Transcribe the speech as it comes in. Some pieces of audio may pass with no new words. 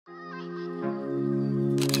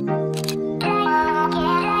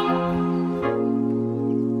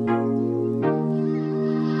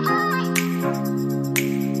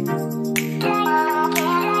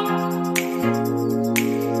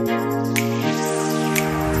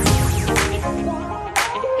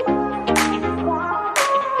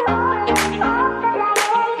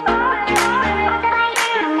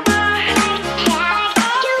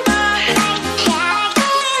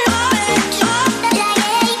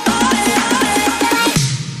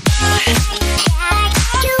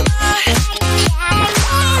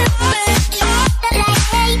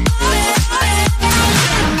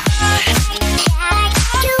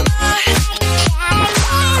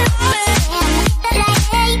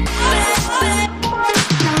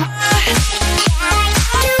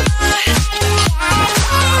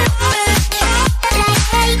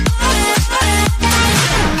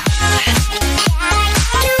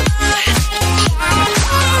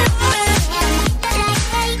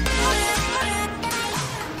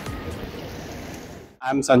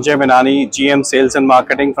I'm Sanjay Menani, GM Sales and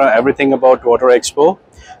Marketing from Everything About Water Expo.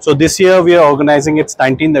 So this year we are organizing its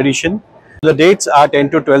 19th edition. The dates are 10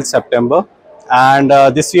 to 12 September, and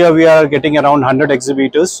this year we are getting around 100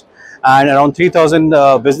 exhibitors and around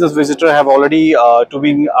 3,000 business visitors have already to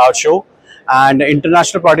be in our show. And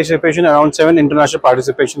international participation, around 7 international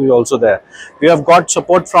participation is also there. We have got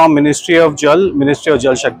support from Ministry of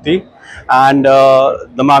Jal Shakti, and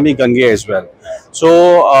the Mami Gange as well.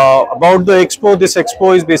 So about the expo, this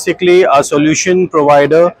expo is basically a solution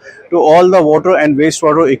provider to all the water and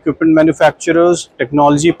wastewater equipment manufacturers,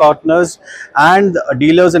 technology partners, and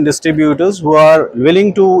dealers and distributors who are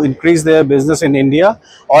willing to increase their business in India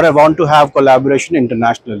or want to have collaboration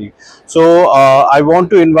internationally. So I want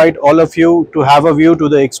to invite all of you to have a view to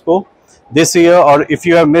the expo this year, or if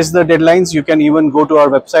you have missed the deadlines, you can even go to our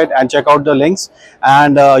website and check out the links,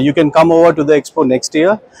 and you can come over to the expo next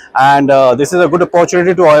year. And this is a good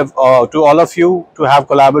opportunity to all of you to have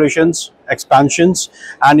collaborations, expansions,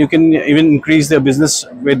 and you can even increase their business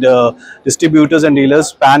with distributors and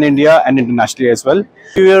dealers pan India and internationally as well.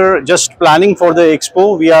 We are just planning for the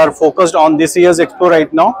expo. We are focused on this year's expo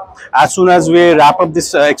right now. As soon as we wrap up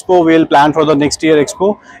this expo, we will plan for the next year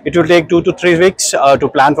expo. It will take 2 to 3 weeks to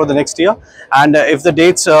plan for the next year, and if the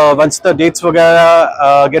dates, once the dates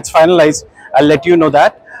gets finalized, I'll let you know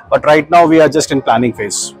that. But right now we are just in planning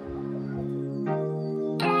phase.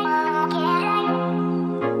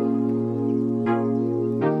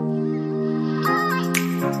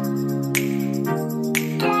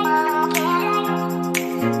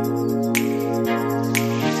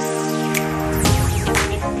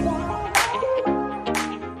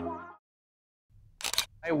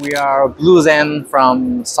 We are Blue Zen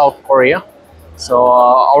from South Korea. So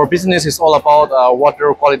our business is all about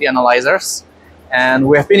water quality analyzers, and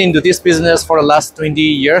we have been into this business for the last 20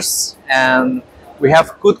 years, and we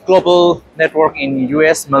have good global network in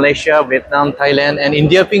US, Malaysia, Vietnam, Thailand, and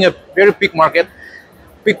India being a very big market,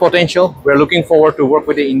 big potential. We're looking forward to work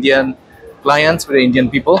with the Indian clients, with the Indian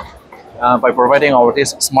people by providing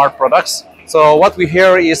these smart products. So what we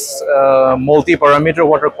hear is multi-parameter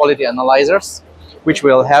water quality analyzers, which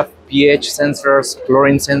will have pH sensors,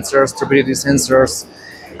 chlorine sensors, turbidity sensors.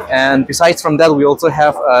 And besides from that, we also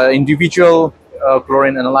have individual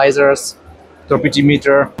chlorine analyzers,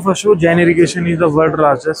 turbidimeter. First of all, Jain Irrigation is the world's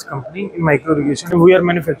largest company in micro irrigation. We are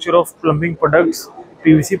manufacturer of plumbing products,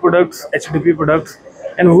 PVC products, HDP products,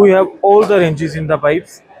 and we have all the ranges in the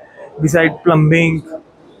pipes. Besides plumbing,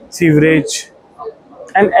 sewerage,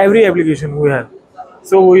 and every application we have.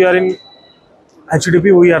 So we are in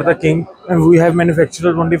HDP, we are the king, and we have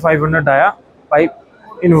manufactured 2500 dia pipe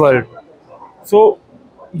in world. So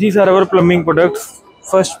these are our plumbing products.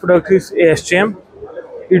 First product is ASTM.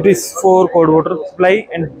 It is for cold water supply,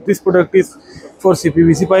 and this product is for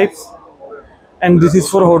CPVC pipes, and this is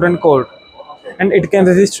for hot and cold, and it can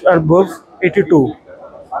resist above 82.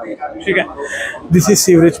 This is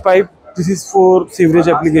sewerage pipe. This is for sewerage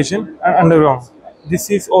application underground.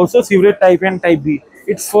 This is also sewerage type A and type B.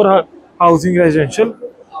 It's for housing residential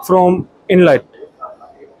from inlet.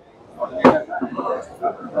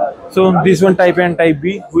 So this one type A and type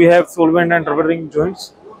B, we have solvent and rubber ring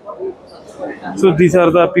joints. So these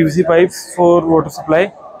are the PVC pipes for water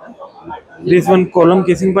supply. This one column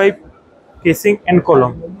casing pipe, casing and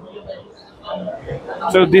column.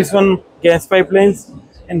 So this one gas pipelines,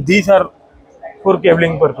 and these are for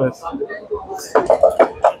cabling purpose.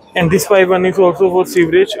 And this pipe one is also for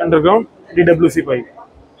sewerage underground, DWC pipe.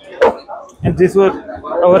 And this was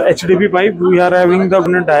our HDP pipe. We are having the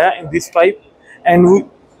dia in this pipe, and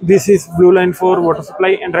this is blue line for water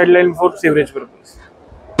supply and red line for sewerage purpose.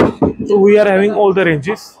 So we are having all the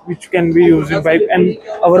ranges which can be used in pipe, and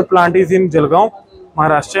our plant is in Jalgaon,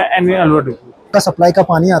 Maharashtra, and in Alwar. का supply का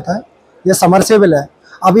पानी आता है, ये submersible है.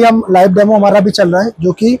 अभी हम live demo हमारा भी चल रहा है,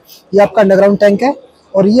 जो कि ये आपका अंडरग्राउंड टैंक है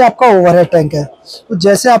और ये आपका ओवरहेड टैंक है. तो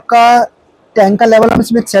जैसे आपका टैंक का लेवल हम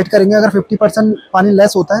इसमें सेट करेंगे, अगर 50% पानी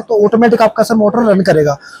लेस होता है तो ऑटोमेटिक आपका सर मोटर रन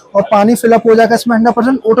करेगा, और पानी फिलअप हो जाएगा इसमें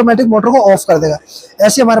 100%, ऑटोमेटिक मोटर को ऑफ कर देगा.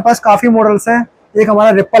 ऐसे हमारे पास काफ़ी मॉडल्स हैं. एक हमारा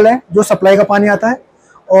रिपल है जो सप्लाई का पानी आता है,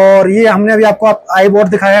 और ये हमने अभी आपको आई बोर्ड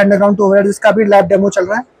दिखाया है अंडरग्राउंड टू ओवरहेड, जिसका भी लाइव डेमो चल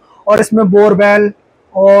रहा है. और इसमें बोरवेल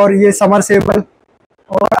और ये समरसेबल,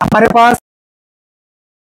 और हमारे पास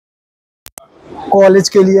कॉलेज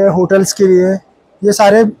के लिए, होटल्स के लिए, ये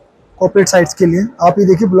सारे कॉर्पोरेट साइट्स के लिए. आप ये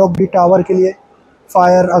देखिए ब्लॉक बी टावर के लिए,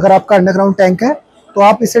 फायर. अगर आपका अंडरग्राउंड टैंक है तो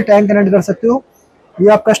आप इससे टैंक कनेक्ट कर सकते हो. ये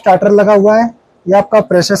आपका स्टार्टर लगा हुआ है, ये आपका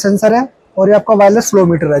प्रेशर सेंसर है, और ये आपका वायरलेस फ्लो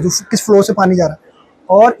मीटर है जो किस फ्लो से पानी जा रहा है.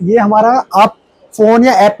 और ये हमारा आप फोन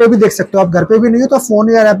या ऐप पे भी देख सकते हो। आप घर पे भी नहीं हो तो फोन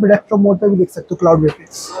या ऐप पे डेस्कटॉप मोड पे भी देख सकते हो, क्लाउड वे पे।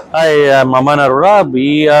 Hi, I'm Aman Arora.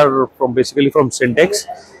 We are basically from Syntex,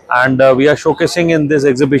 and we are showcasing in this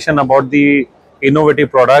exhibition about the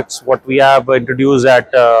innovative products what we have introduced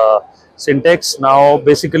at Syntex. Now,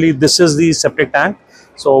 basically, this is the septic tank,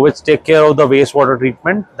 so which take care of the wastewater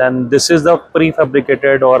treatment. Then this is the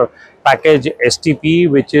prefabricated or package STP,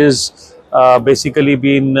 which is basically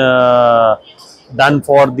been done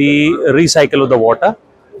for the recycle of the water.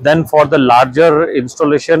 Then for the larger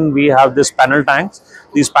installation, we have this panel tanks.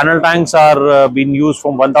 These panel tanks are being used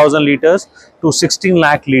from 1000 liters to 16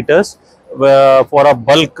 lakh liters for a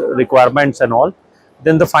bulk requirements and all.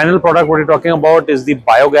 Then the final product what we're talking about is the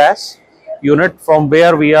biogas unit, from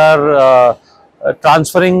where we are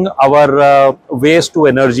transferring our waste to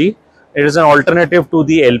energy. It is an alternative to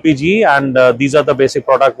the LPG, and these are the basic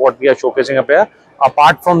product what we are showcasing up here.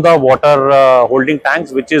 Apart from the water holding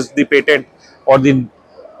tanks, which is the patent or the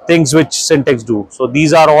things which Syntex do. So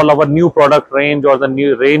these are all our new product range or the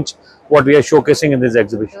new range what we are showcasing in this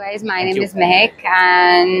exhibition. Hello guys, my name is Mehek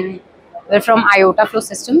and we're from IOTA Flow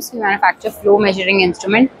Systems. We manufacture flow measuring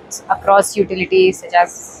instruments across utilities such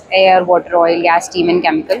as air, water, oil, gas, steam and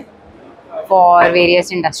chemical for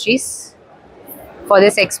various industries. For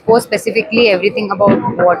this expo specifically, everything about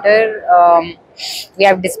water, we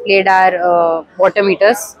have displayed our water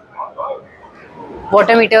meters.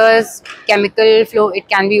 Water meters, chemical flow, it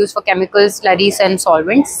can be used for chemicals, slurries and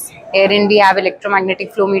solvents. Herein we have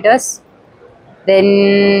electromagnetic flow meters.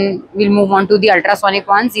 Then we'll move on to the ultrasonic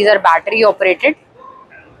ones. These are battery operated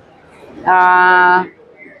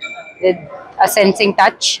with a sensing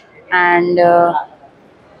touch, and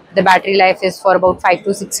the battery life is for about 5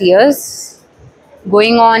 to 6 years.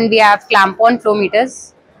 Going on, we have clamp-on flow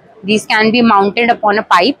meters. These can be mounted upon a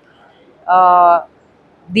pipe.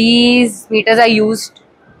 These meters are used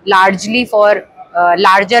largely for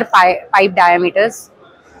larger pipe diameters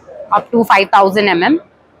up to 5000 mm.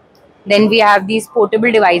 Then we have these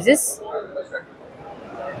portable devices,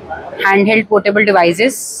 handheld portable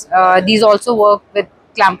devices. These also work with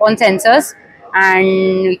clamp-on sensors, and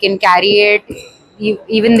we can carry it.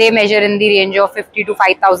 Even they measure in the range of 50 to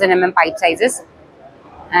 5000 mm pipe sizes.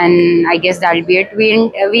 And I guess that'll be it.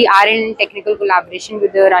 We are in technical collaboration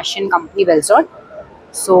with the Russian company Belzot.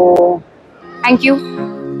 So, thank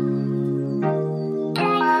you.